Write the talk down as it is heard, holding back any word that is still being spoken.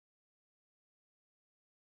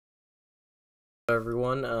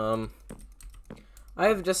Everyone,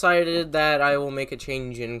 I've decided that I will make a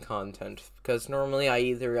change in content, because normally I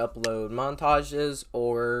either upload montages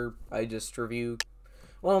or I just review,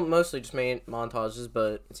 well, mostly just montages,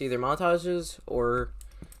 but it's either montages or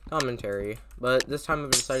commentary. But this time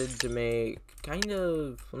I've decided to make kind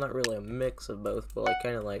of, well, not really a mix of both, but like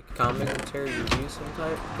kind of like commentary review some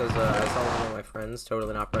type, because I saw one of my friends,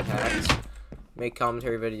 Totally Not Bread Hacks, make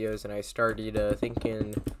commentary videos, and I started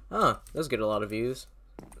thinking, those get a lot of views.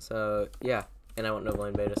 So yeah, and I went no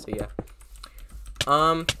blind beta, so yeah.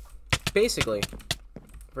 Basically,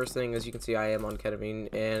 first thing, as you can see, I am on ketamine,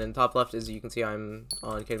 and in the top left, as you can see, I'm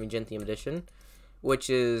on ketamine jinthium edition, which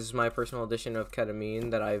is my personal edition of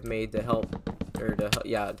ketamine that I've made to help,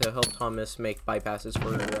 to help Thomas make bypasses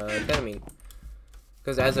for ketamine.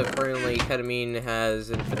 Because as of currently, ketamine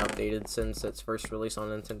hasn't been updated since its first release on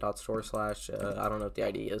Nintendo.store / I don't know what the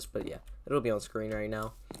ID is, but yeah, it'll be on screen right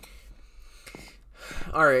now.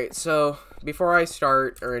 Alright, so before I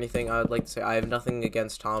start or anything, I would like to say I have nothing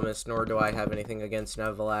against Thomas, nor do I have anything against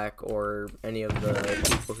Nevelak or any of the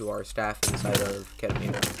people who are staff inside of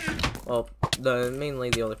ketamine. Well, mainly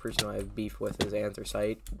the only person I have beef with is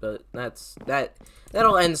Anthracite, but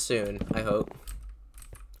that'll end soon, I hope.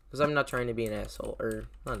 Because I'm not trying to be an asshole, or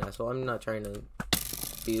not an asshole, I'm not trying to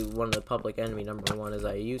be one of the public enemy #1 as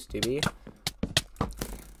I used to be.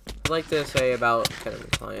 I'd like to say about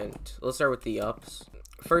ketamine client. Let's start with the ups.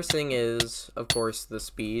 First thing is, of course, the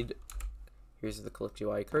speed. Here's the clip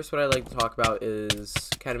UI. First, what I'd like to talk about is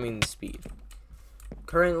ketamine speed.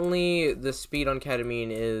 Currently, the speed on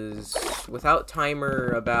ketamine is, without timer,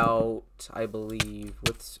 about, I believe,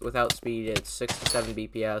 without speed, it's 6 to 7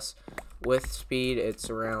 BPS. With speed,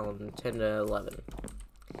 it's around 10 to 11.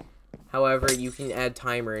 However, you can add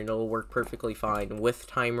timer and it'll work perfectly fine with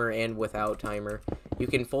timer and without timer. You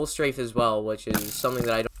can full strafe as well, which is something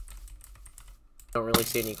that I don't really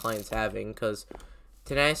see any clients having, because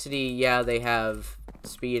Tenacity, yeah, they have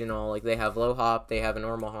speed and all, like they have low hop, they have a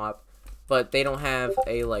normal hop, but they don't have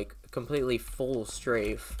a like completely full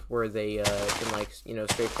strafe where they can like, you know,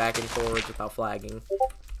 strafe back and forwards without flagging.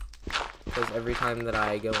 Because every time that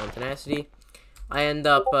I go on Tenacity, I end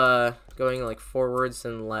up going like forwards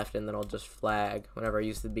and left, and then I'll just flag whenever I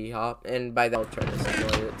use the B hop, and by that I'll try to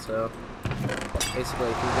simulate it. So basically,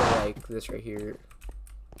 if you go like this right here,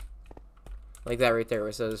 like that right there, where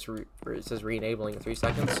it says re-enabling in 3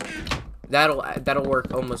 seconds, that'll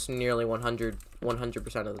work almost nearly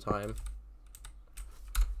 100% of the time.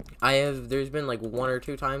 There's been like 1 or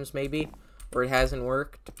 2 times maybe where it hasn't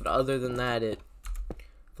worked, but other than that, it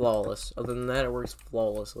works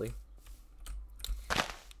flawlessly.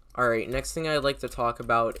 Alright, next thing I'd like to talk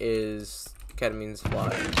about is ketamine's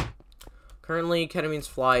fly. Currently, ketamine's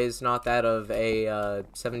fly is not that of a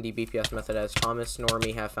 70 BPS method, as Thomas nor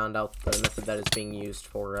me have found out the method that is being used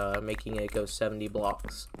for making it go 70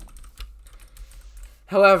 blocks.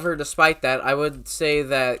 However, despite that, I would say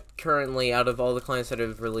that currently, out of all the clients that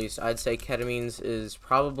have released, I'd say ketamine's is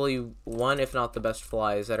probably one, if not the best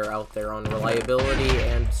flies that are out there on reliability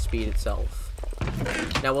and speed itself.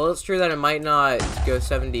 Now, while it's true that it might not go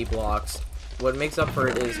 70 blocks, what makes up for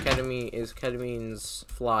it is ketamine's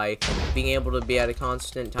fly being able to be at a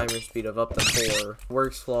constant timer speed of up to 4.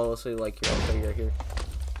 Works flawlessly, like I'll show you right here.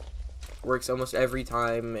 Works almost every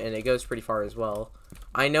time, and it goes pretty far as well.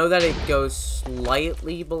 I know that it goes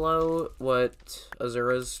slightly below what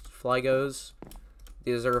Azura's fly goes.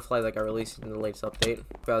 The Azura fly that got released in the latest update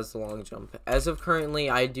has the long jump. As of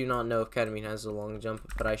currently, I do not know if ketamine has the long jump,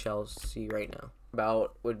 but I shall see right now.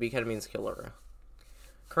 About would be ketamine's kill aura.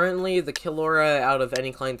 Currently, the kill aura out of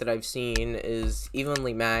any client that I've seen is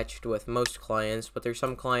evenly matched with most clients, but there's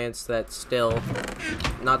some clients that still,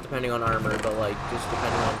 not depending on armor, but like just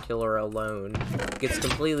depending on kill aura alone, gets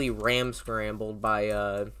completely scrambled by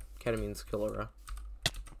ketamine's kill aura.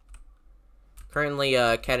 Currently,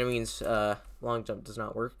 ketamine's long jump does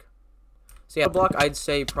not work. So yeah, block I'd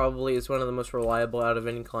say probably is one of the most reliable out of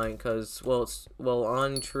any client, because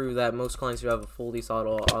true that most clients who have a fully solid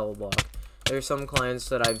auto block. There's some clients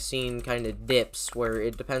that I've seen kind of dips where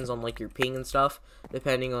it depends on like your ping and stuff,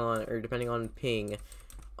 depending on ping,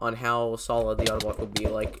 on how solid the auto block will be.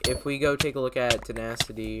 Like if we go take a look at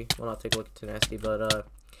Tenacity, well, not take a look at Tenacity, but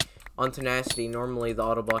on Tenacity normally the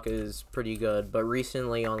auto block is pretty good, but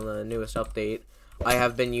recently on the newest update, I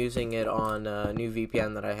have been using it on a new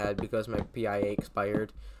VPN that I had because my PIA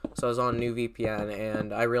expired. So I was on a new VPN,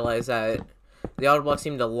 and I realized that the auto block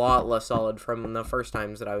seemed a lot less solid from the first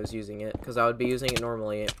times that I was using it, because I would be using it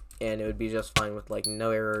normally, and it would be just fine with like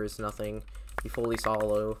no errors, nothing, be fully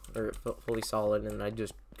solid, and I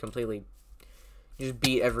just completely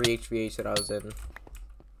beat every HVH that I was in.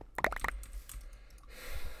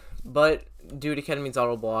 But due to Ketamine's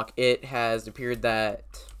auto block, it has appeared that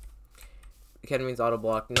Ketamine's auto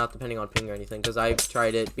block, not depending on ping or anything, because I've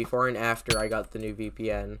tried it before and after I got the new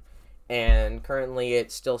VPN, and currently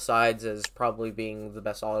it still sides as probably being the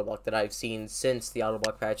best auto block that I've seen since the auto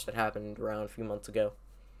block patch that happened around a few months ago.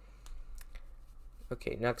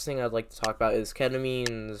 Okay, next thing I'd like to talk about is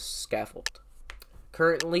Ketamine's scaffold.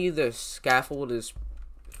 Currently, the scaffold is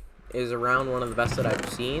around one of the best that I've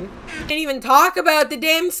seen. I can't even talk about the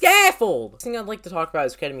damn scaffold! Next thing I'd like to talk about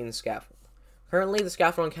is Ketamine's scaffold. Currently, the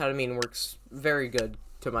scaffold on Ketamine works very good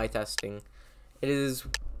to my testing. It is...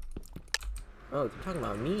 Oh, they're talking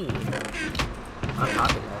about me. I'm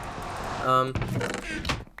talking about.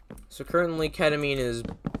 So currently, Ketamine is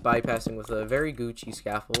bypassing with a very Gucci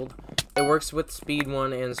scaffold. It works with speed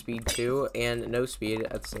 1 and speed 2, and no speed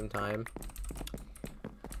at the same time.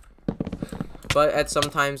 But at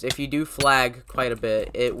sometimes, if you do flag quite a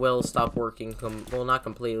bit, it will stop working, well, not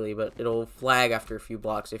completely, but it'll flag after a few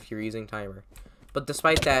blocks if you're using timer. But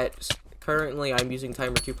despite that, currently I'm using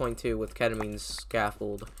timer 2.2 with Ketamine's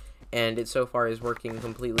scaffold, and it so far is working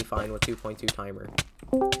completely fine with 2.2 timer.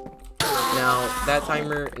 Now,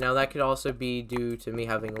 that could also be due to me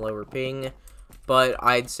having lower ping, but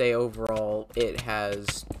I'd say overall it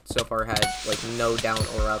has so far had like no down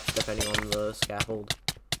or up depending on the scaffold.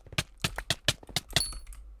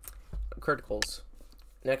 Criticals.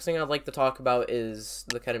 Next thing I'd like to talk about is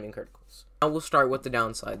the Ketamine criticals. Now we'll start with the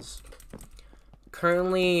downsides.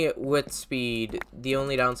 Currently with speed, the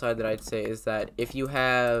only downside that I'd say is that if you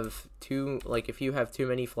have too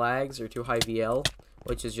many flags or too high VL,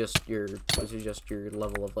 which is just your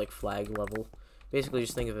level of like flag level. Basically,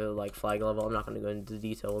 just think of it like flag level. I'm not going to go into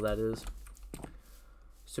detail what that is.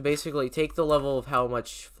 So basically, take the level of how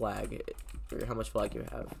much flag you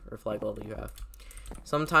have, or flag level you have.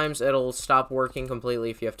 Sometimes it'll stop working completely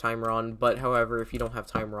if you have timer on, but however, if you don't have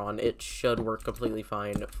timer on, it should work completely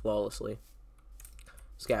fine, flawlessly.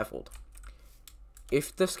 Scaffold.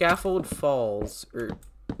 If the scaffold falls, or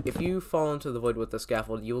if you fall into the void with the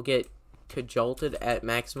scaffold, you will get cajolted at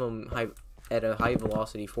at a high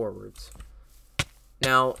velocity forwards.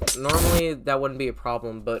 Now, normally that wouldn't be a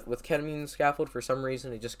problem, but with Ketamine scaffold, for some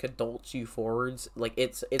reason, it just cadolts you forwards. Like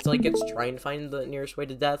it's like it's trying to find the nearest way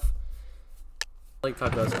to death. Like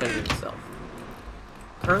talk about Ketamine itself.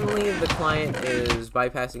 Currently, the client is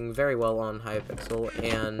bypassing very well on Hypixel,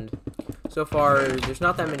 and so far, there's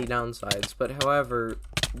not that many downsides. But however,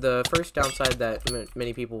 the first downside that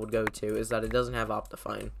many people would go to is that it doesn't have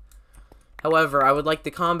Optifine. However, I would like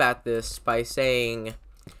to combat this by saying,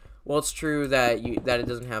 well, it's true that it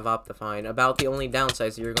doesn't have Optifine. About the only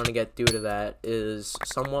downsides that you're going to get due to that is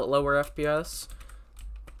somewhat lower FPS,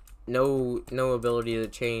 no ability to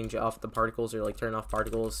change off the particles or like turn off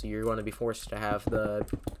particles, so you're going to be forced to have the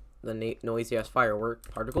noisy ass firework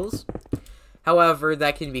particles. However,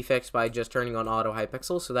 that can be fixed by just turning on auto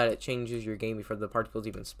Hypixel so that it changes your game before the particles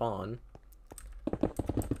even spawn.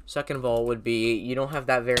 Second of all would be, you don't have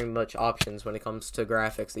that very much options when it comes to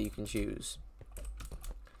graphics that you can choose.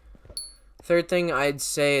 Third thing I'd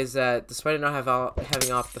say is that despite it not having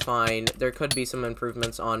Optifine, there could be some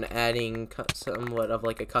improvements on adding somewhat of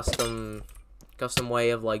like a custom way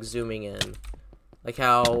of like zooming in, like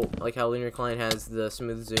how Lunar Client has the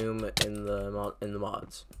smooth zoom in the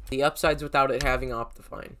mods. The upsides without it having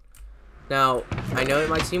Optifine. Now, I know it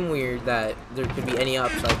might seem weird that there could be any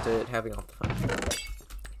upside to it having Optifine.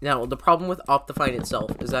 Now, the problem with Optifine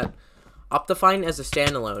itself is that Optifine as a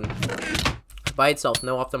standalone, by itself,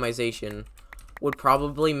 no optimization, would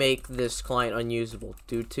probably make this client unusable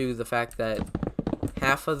due to the fact that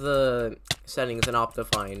half of the settings in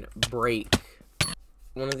Optifine break.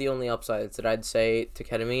 One of the only upsides that I'd say to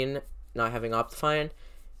Ketamine not having Optifine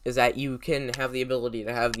is that you can have the ability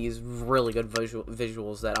to have these really good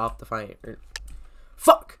visuals that Optifine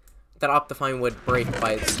would break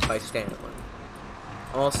by standalone.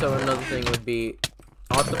 Also, another thing would be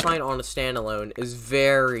Optifine on a standalone is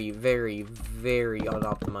very, very, very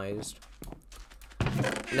unoptimized.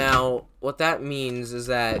 Now, what that means is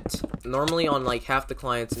that normally on like half the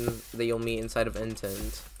clients that you'll meet inside of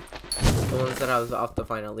Intent, the ones that have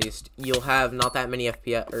Optifine at least, you'll have not that many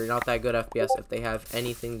FPS, or not that good FPS if they have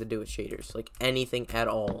anything to do with shaders. Like, anything at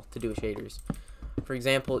all to do with shaders. For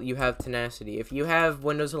example, you have Tenacity. If you have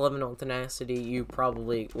Windows 11 on Tenacity, you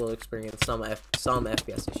probably will experience some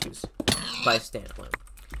FPS issues by standalone.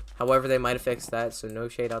 However, they might have fixed that, so no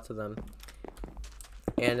shade out to them.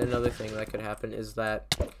 And another thing that could happen is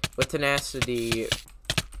that with Tenacity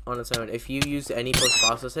on its own, if you use any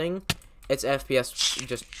post-processing, its FPS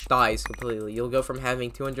just dies completely. You'll go from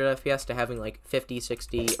having 200 FPS to having like 50,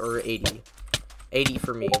 60, or 80. 80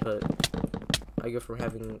 for me, but I go from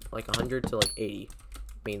having like 100 to like 80,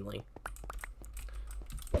 mainly.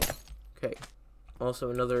 Okay. Also,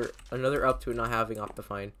 another up to it not having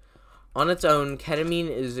Optifine. On its own, Ketamine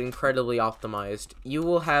is incredibly optimized. You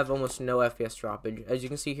will have almost no FPS droppage. As you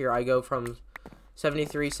can see here, I go from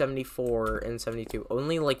 73, 74, and 72.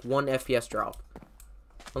 Only like 1 FPS drop.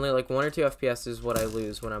 Only like 1 or 2 FPS is what I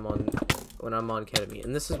lose when I'm on Ketamine.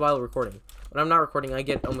 And this is while recording. When I'm not recording, I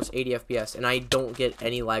get almost 80 FPS, and I don't get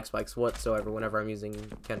any lag spikes whatsoever whenever I'm using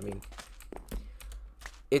Ketamine.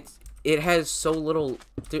 It has so little.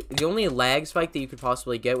 The only lag spike that you could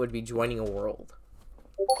possibly get would be joining a world.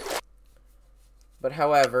 But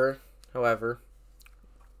however,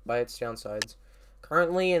 by its downsides,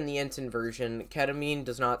 currently in the instant version, Ketamine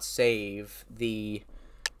does not save the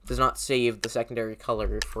secondary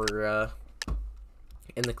color for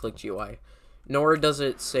in the Click GUI, nor does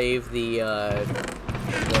it save the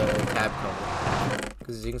tab color.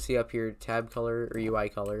 Because as you can see up here, tab color or UI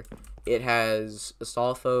color, it has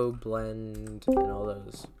Astolfo, Blend, and all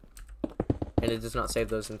those. And it does not save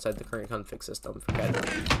those inside the current config system for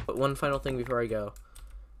Ketamine. But one final thing before I go.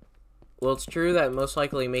 Well, it's true that most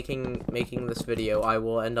likely making this video, I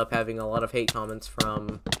will end up having a lot of hate comments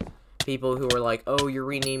from people who are like, oh, you're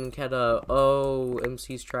renaming Keta, oh,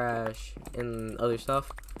 MC's trash, and other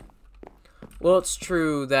stuff. Well, it's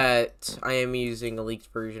true that I am using a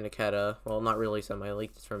leaked version of Keta. Well, not really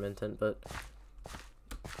semi-leaked, it's from Intent, but...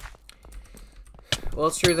 Well,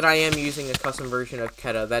 it's true that I am using a custom version of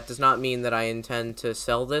Keta. That does not mean that I intend to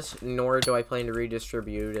sell this, nor do I plan to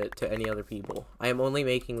redistribute it to any other people. I am only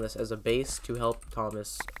making this as a base to help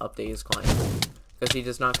Thomas update his client, because he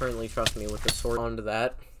does not currently trust me with the source. On to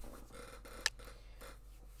that.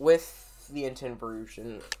 With the Intent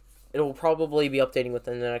version, it will probably be updating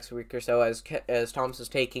within the next week or so, as Thomas is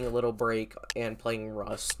taking a little break and playing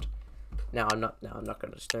Rust. Now, I'm not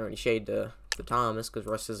going to throw any shade to Thomas, because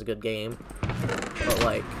Rust is a good game. But,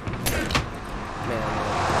 like,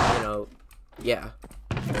 man, you know, yeah.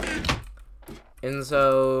 And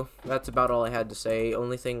so, that's about all I had to say.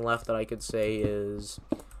 Only thing left that I could say is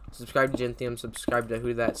subscribe to Jinthiums, subscribe to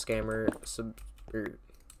Who That Scammer, Who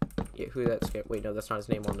That Scammer, wait, no, that's not his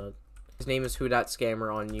name on the, his name is Who That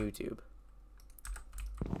Scammer on YouTube.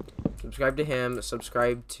 Subscribe to him,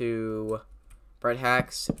 subscribe to Brett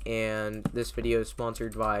Hacks, and this video is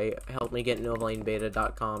sponsored by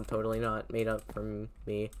helpmegetnovalanebeta.com, totally not made up from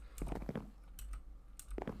me.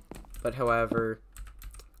 But however,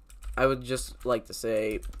 I would just like to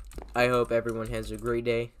say, I hope everyone has a great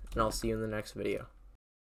day, and I'll see you in the next video.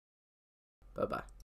 Bye-bye.